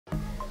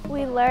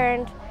we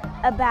learned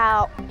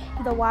about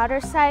the water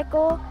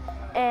cycle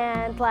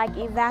and like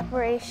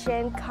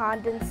evaporation,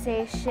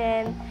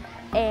 condensation,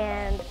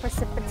 and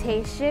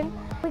precipitation.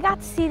 We got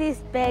to see these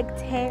big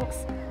tanks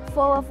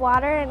full of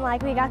water, and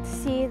like we got to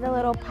see the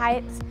little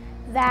pipes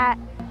that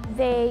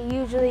they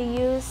usually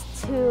use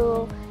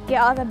to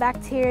get all the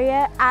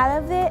bacteria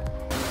out of it.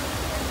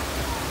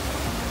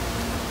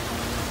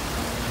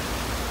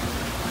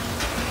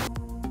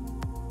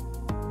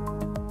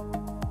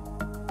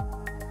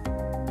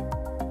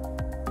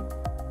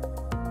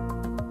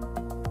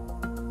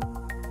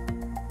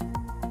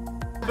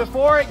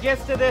 Before it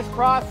gets to this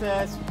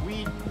process,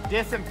 we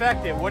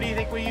disinfect it. What do you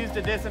think we use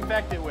to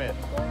disinfect it with?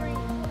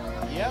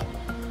 Yep,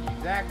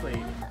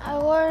 exactly. I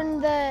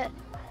learned that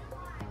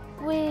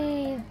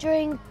we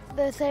drink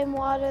the same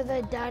water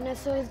that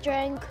dinosaurs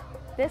drank.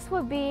 This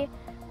would be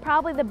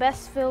probably the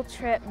best field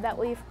trip that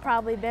we've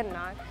probably been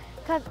on,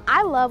 because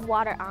I love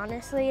water,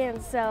 honestly,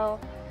 and so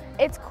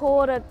it's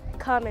cool to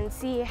come and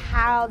see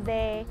how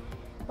they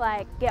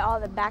get all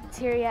the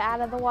bacteria out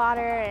of the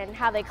water and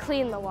how they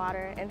clean the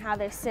water and how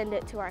they send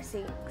it to our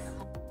sinks.